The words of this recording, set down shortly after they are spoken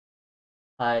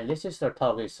This is the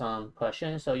target sum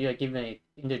question. So you are given an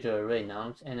integer array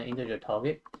nums and an integer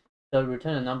target. So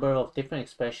return a number of different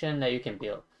expressions that you can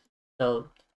build. So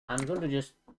I'm going to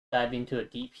just dive into a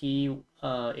DP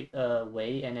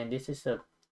way, and then this is a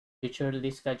feature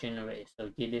this guy generates.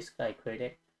 So give this guy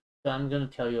credit. So I'm going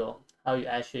to tell you how you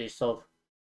actually solve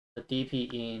the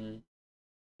DP in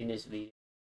this video.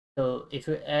 So if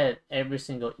you add every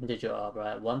single integer up,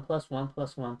 right, 1 plus 1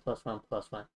 plus 1 plus 1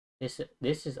 plus 1,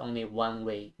 this is only one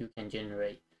way you can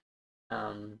generate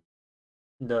the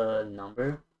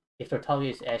number if the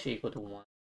target is actually equal to 1,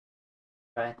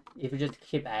 right? If you just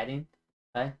keep adding,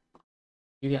 right,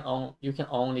 you can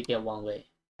only get one way.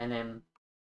 And then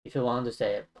if you want to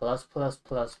say plus plus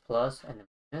plus plus and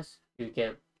minus, you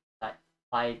get like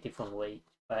 5 different ways,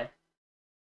 right?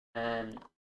 And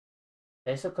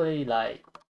basically like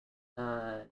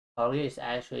target is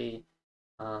actually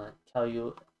tell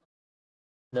you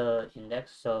the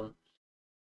index. So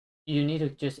you need to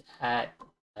just add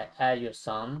your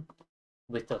sum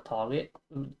with the target.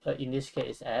 In this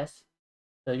case, s.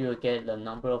 So you'll get the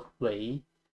number of ways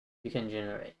you can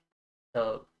generate.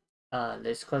 So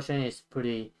this question is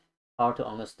pretty hard to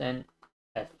understand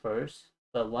at first,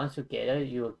 but once you get it,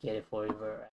 you will get it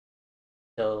forever.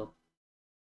 So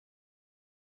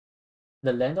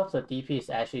the length of the DP is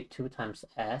actually 2 times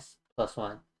s plus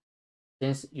 1,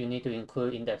 since you need to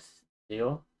include index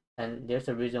 0. And there's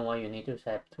a reason why you need to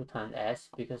have 2 times s,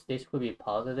 because this could be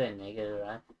positive and negative,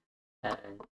 right?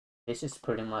 And this is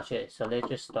pretty much it. So let's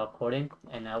just start coding,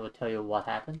 and I will tell you what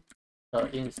happened. So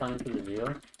in sum to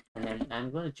 0, and then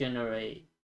I'm going to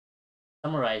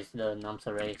summarize the nums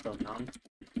array. So nums,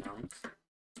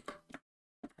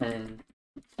 and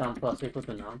sum plus equal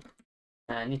to num.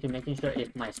 And I need to making sure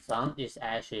if my sum is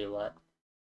actually what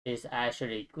is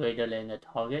actually greater than the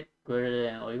target, greater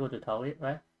than or equal to target,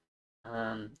 right?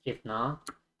 If not,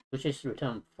 which is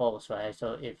return false, right?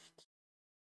 So if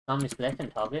sum is less than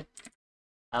target,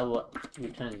 I will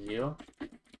return 0.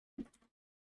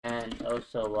 And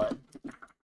also what?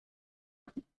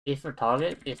 If the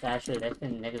target is actually less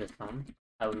than negative sum,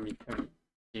 I will return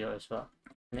 0 as well.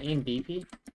 And in DP,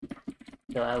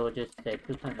 so I will just say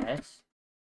 2 times s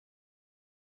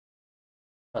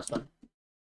plus 1.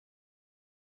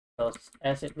 So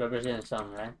s it represents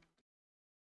sum, right?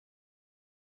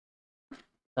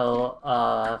 So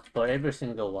for every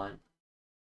single one,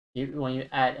 when you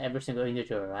add every single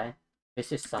integer, right?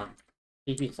 This is sum.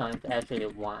 DP sum is actually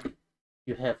 1.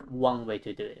 You have one way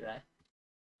to do it, right?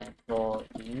 And for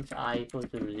int I equal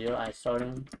to 0, I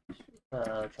starting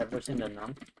traversing the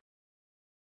num.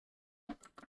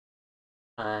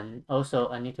 And also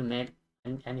I need to make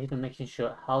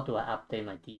sure how do I update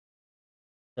my DP.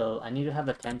 So I need to have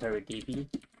a temporary DP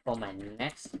for my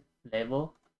next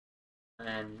level,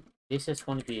 and this is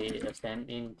going to be the same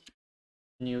in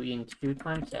new int 2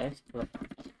 times s plus 1.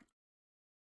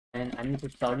 And I need to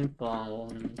starting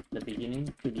from the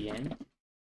beginning to the end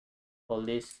for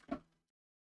this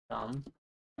sum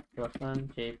plus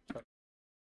 1 j plus.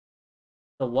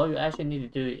 So what you actually need to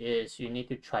do is you need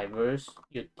to traverse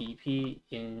your DP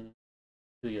into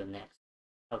your next.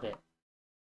 Okay,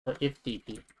 so if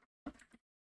DP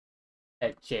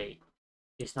at j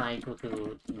is not equal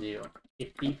to 0,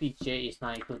 if dpj is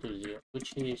not equal to 0,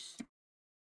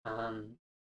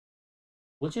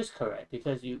 which is correct,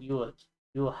 because you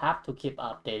will have to keep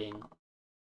updating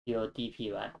your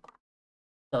DP, right?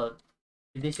 So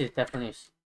this is definitely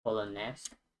for the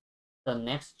next. So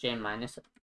next j minus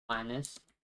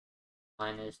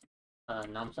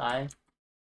nums I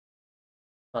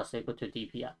plus equal to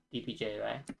dpj,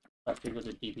 right? Plus equal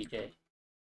to dpj.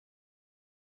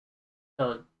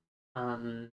 So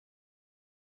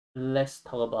let's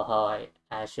talk about how I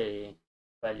actually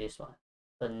write this one.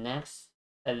 So next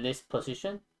at this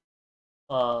position,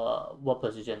 what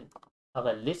position?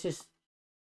 Okay, this is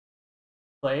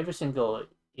for every single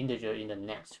integer in the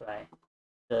next, right?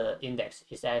 The index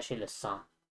is actually the sum,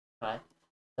 right?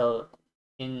 So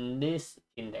in this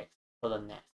index for the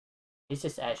next, this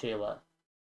is actually what?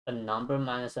 A number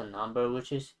minus a number,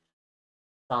 which is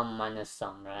sum minus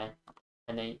sum, right?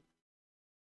 And then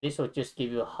this will just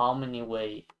give you how many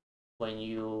way when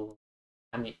you,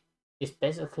 I mean, it's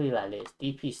basically like this: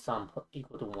 dp sum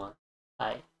equal to 1.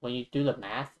 Like when you do the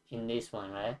math in this one,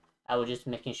 right? I was just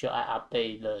making sure I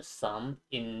update the sum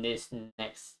in this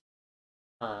next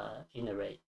in the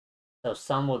array. So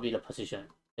sum will be the position.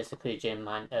 Basically, j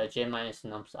minus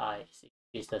nums I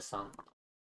is the sum,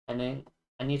 and then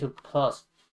I need to plus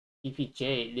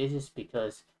dpj. This is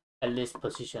because at this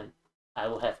position, I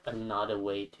will have another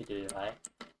way to do it, right?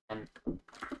 And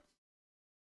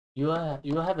you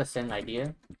have the same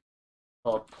idea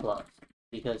for plus,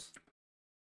 because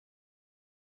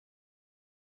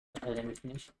let me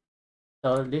finish.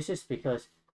 So this is because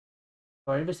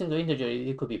for every single integer,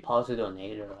 it could be positive or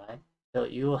negative, right? So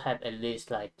you have at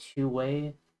least like two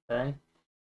ways, right?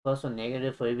 Plus or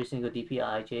negative for every single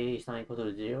dpij is not equal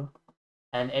to 0.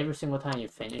 And every single time you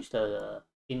finish the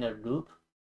inner loop,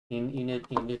 you need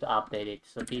to update it.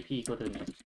 So dp equal to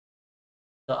next.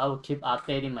 So I will keep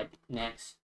updating my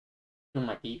next to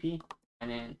my dp,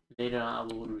 and then later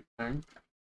on I will return.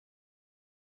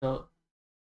 So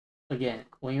again,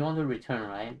 when you want to return,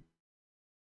 right,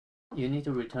 you need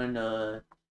to return the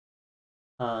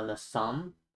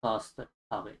sum plus the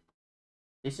target.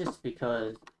 This is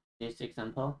because this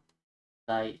example,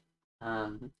 like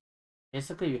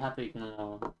basically you have to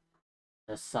ignore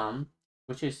the sum,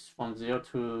 which is from 0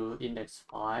 to index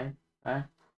 5, right?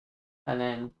 And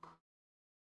then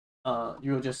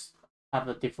you'll just have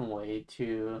a different way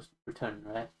to return,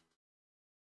 right?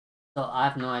 So I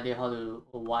have no idea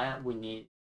why we need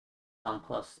sum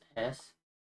plus s,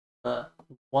 but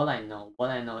what I know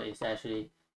is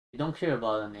actually we don't care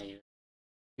about the negative.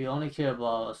 We only care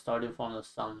about starting from the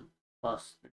sum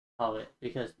plus target,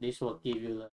 because this will give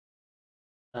you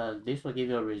a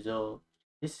result.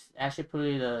 This is actually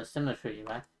pretty the symmetry,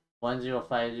 right?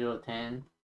 105010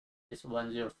 is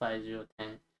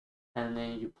 105010, and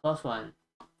then you plus one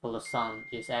for the sum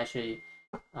is actually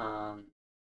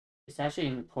it's actually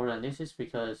important. This is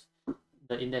because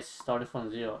the index started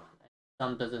from 0.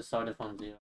 Sum doesn't start from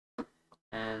 0,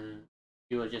 and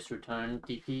you will just return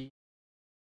dp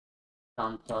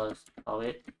sum plus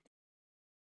target,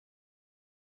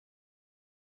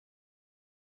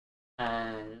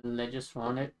 and let's just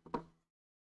run it.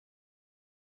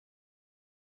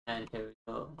 And here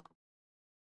we go.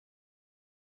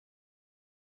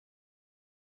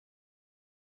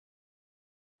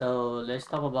 So let's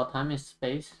talk about time and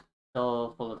space.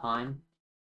 So for the time,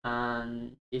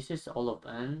 and this is all of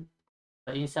n,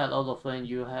 but inside all of n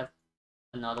you have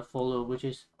another for loop, which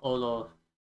is all of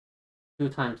 2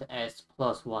 times s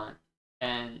plus 1,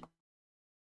 and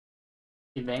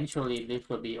eventually this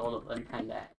will be all of n times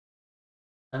s,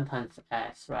 n times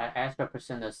s, right? S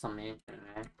represents the summation,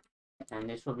 right? And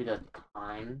this will be the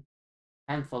time,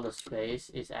 and for the space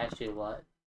is actually what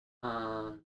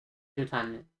 2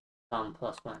 times sum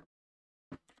plus 1,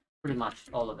 pretty much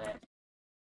all of it.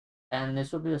 And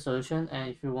this will be the solution. And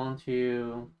if you want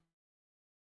to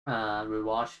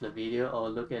rewatch the video or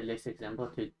look at this example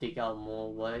to dig out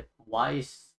more why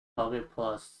is target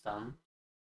plus sum,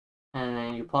 and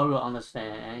then you probably will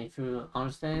understand. And if you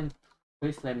understand,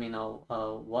 please let me know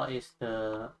what is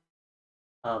the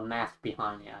math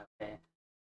behind it. Okay,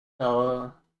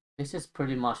 so this is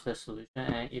pretty much the solution.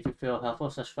 And if you feel helpful,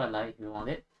 subscribe, like if you want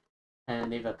it, and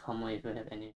leave a comment if you have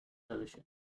any solution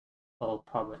or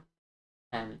problem.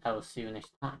 And I will see you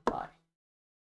next time. Bye.